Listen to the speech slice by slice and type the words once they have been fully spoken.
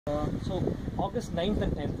So August 9th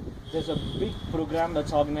and 10th, there's a big program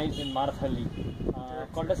that's organized in Marathalli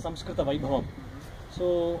called as Samskrita Vaibhavam.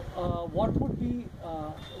 So what would be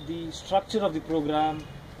the structure of the program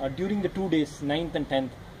during the 2 days, 9th and 10th?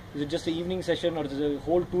 Is it just an evening session or is it a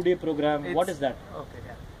whole 2-day program? What is that? Okay,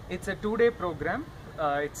 yeah. It's a 2-day program.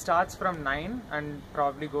 It starts from 9 and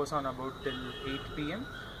probably goes on about till 8 p.m.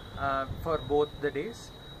 For both the days.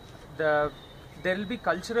 There will be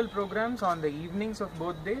cultural programs on the evenings of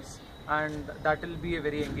both days, and that will be a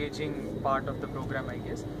very engaging part of the program, I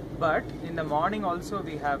guess. But in the morning also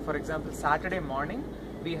we have, for example, Saturday morning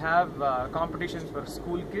we have competitions for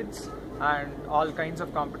school kids and all kinds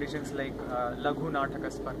of competitions like Laghu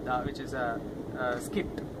Nataka Spardha, which is a skit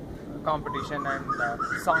competition, and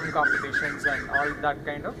song competitions and all that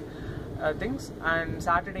kind of things. And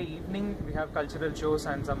Saturday evening we have cultural shows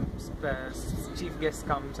and some chief guest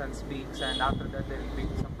comes and speaks, and after that there will be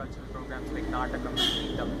some cultural programs like Natakam and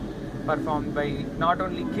Geetam performed by not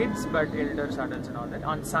only kids but elders, adults and all that.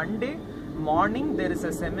 On Sunday morning there is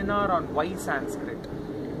a seminar on why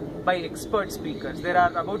Sanskrit by expert speakers. There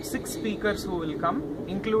are about 6 speakers who will come,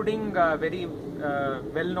 including very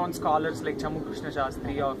well-known scholars like Chammu Krishna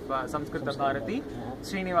Shastri of Samskrita Bharati,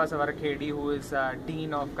 Srinivasa Varakhedi, who is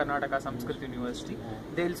Dean of Karnataka Sanskrit University.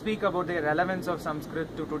 They'll speak about the relevance of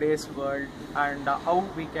Sanskrit to today's world and how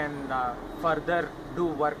we can further do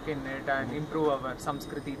work in it and improve our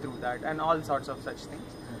Samskriti through that, and all sorts of such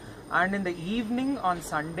things. And in the evening on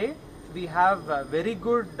Sunday, we have a very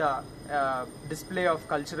good display of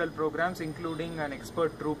cultural programs, including an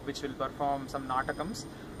expert troupe which will perform some natakams,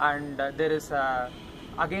 and there is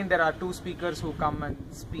again there are 2 speakers who come and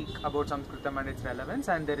speak about Sanskritam and its relevance,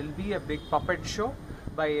 and there will be a big puppet show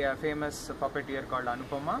by a famous puppeteer called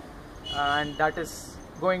Anupama, and that is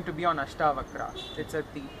going to be on Ashtavakra. It's a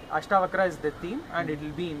theme. Ashtavakra is the theme, and it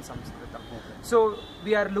will be in Sanskritam. So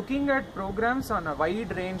we are looking at programs on a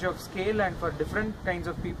wide range of scale and for different kinds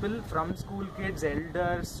of people, from school kids,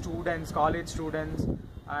 elders, students, college students,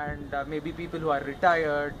 and maybe people who are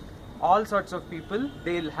retired. All sorts of people,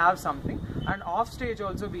 they'll have something. And off stage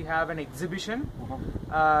also we have an exhibition,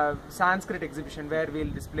 Sanskrit exhibition, where we'll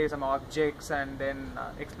display some objects and then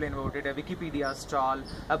explain about it. A Wikipedia stall,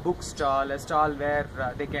 a book stall, a stall where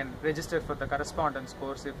they can register for the correspondence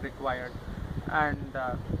course if required. And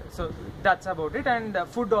so that's about it. And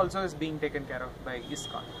food also is being taken care of by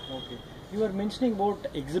ISKCON. Okay. You were mentioning about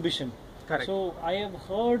exhibition. Correct. So I have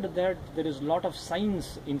heard that there is a lot of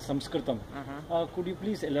science in Sanskritam. Could you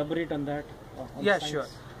please elaborate on that? Yeah, science? Sure.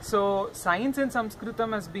 So science in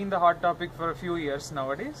Sanskritam has been the hot topic for a few years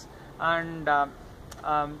nowadays, and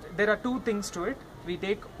there are 2 things to it. We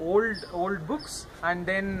take old books and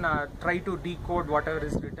then try to decode whatever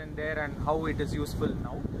is written there and how it is useful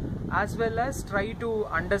now, as well as try to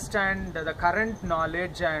understand the current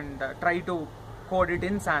knowledge and try to code it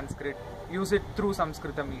in Sanskrit, use it through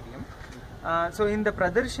Samskrita medium. So in the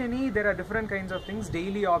Pradarshini there are different kinds of things,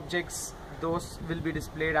 daily objects, those will be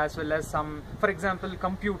displayed, as well as some, for example,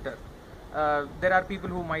 computer. There are people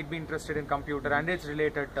who might be interested in computer and its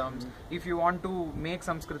related terms. If you want to make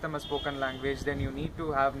Sanskritam a spoken language, then you need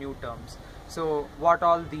to have new terms. So what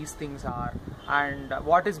all these things are and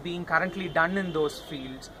what is being currently done in those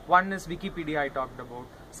fields. One is Wikipedia, I talked about,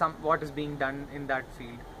 what is being done in that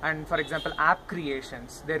field. And for example, app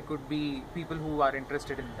creations, there could be people who are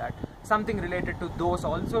interested in that. Something related to those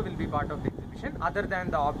also will be part of the exhibition, other than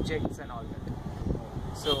the objects and all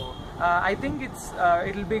that. So I think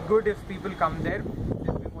it'll be good if people come there.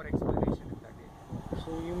 There'll be more exploration in that area.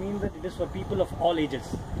 So you mean that it is for people of all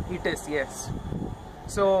ages? It is, yes.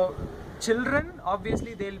 So children,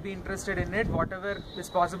 obviously they'll be interested in it. Whatever is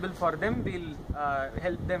possible for them, we'll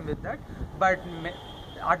help them with that. But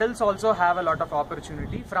adults also have a lot of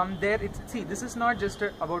opportunity. From there, see, this is not just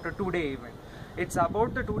about a 2-day event. It's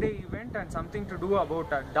about the 2-day event and something to do about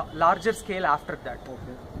a larger scale after that. Okay.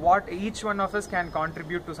 What each one of us can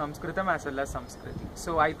contribute to Sanskritam as well as Samskriti.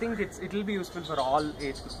 So I think it will be useful for all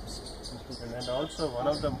age groups. And also one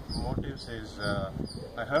of the motives is,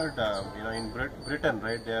 I heard, in Britain,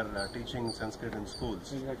 right, they are teaching Sanskrit in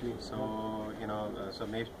schools. Exactly. So, so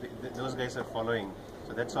maybe those guys are following.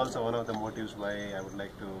 So that's also one of the motives why I would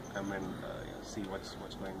like to come and see what's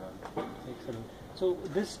going on. Excellent. So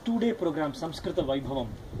this 2-day program, Samskrita Vaibhavam,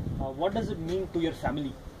 what does it mean to your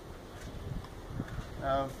family?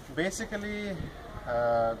 Basically,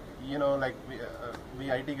 like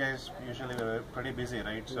we IT guys usually we're pretty busy,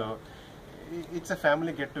 right? So it's a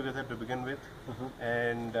family get together to begin with,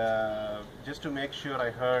 and just to make sure, I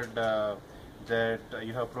heard that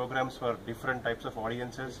you have programs for different types of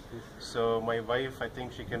audiences. So my wife, I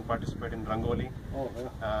think she can participate in Rangoli. Oh,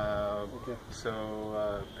 yeah. Okay. So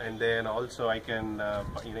and then also I can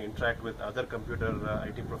interact with other computer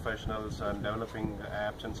IT professionals and developing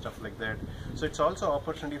apps and stuff like that. So it's also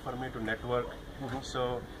opportunity for me to network.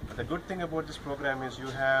 So the good thing about this program is you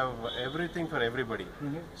have everything for everybody.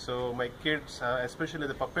 So my kids, especially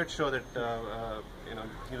the puppet show that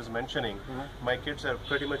he was mentioning, my kids are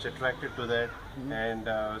pretty much attracted to that, and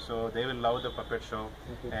so they will love the puppet show.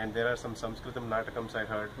 And there are some Samskritam natakams I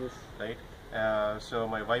heard, right? So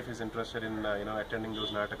my wife is interested in attending those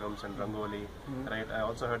natakams and Rangoli, right? I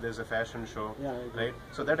also heard there's a fashion show, right?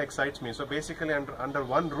 So that excites me. So basically under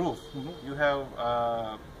one roof, you have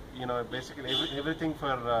basically everything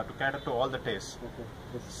for to cater to all the tastes.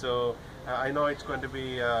 So I know it's going to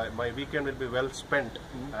be my weekend will be well spent.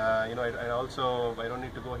 I don't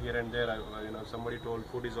need to go here and there. Somebody told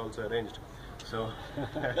food is also arranged, so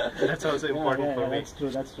that's also important for me.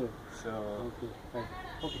 That's true. So okay.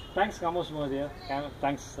 Thanks, Kamesh Mahoday.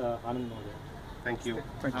 Thanks, Anand Mahoday. Thank you.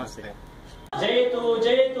 Namaste.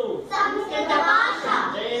 Jayatu Samskrita Bhasha.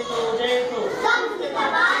 Jayatu Samskrita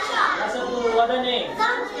Bhasha. Rasatu Vadane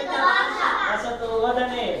Samskrita Bhasha. Rasatu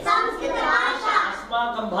Vadane Samskrita Bhasha.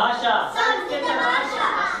 Asmakam Bhasha Samskrita Bhasha.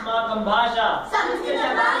 Asmakam Bhasha Samskrita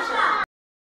Bhasha.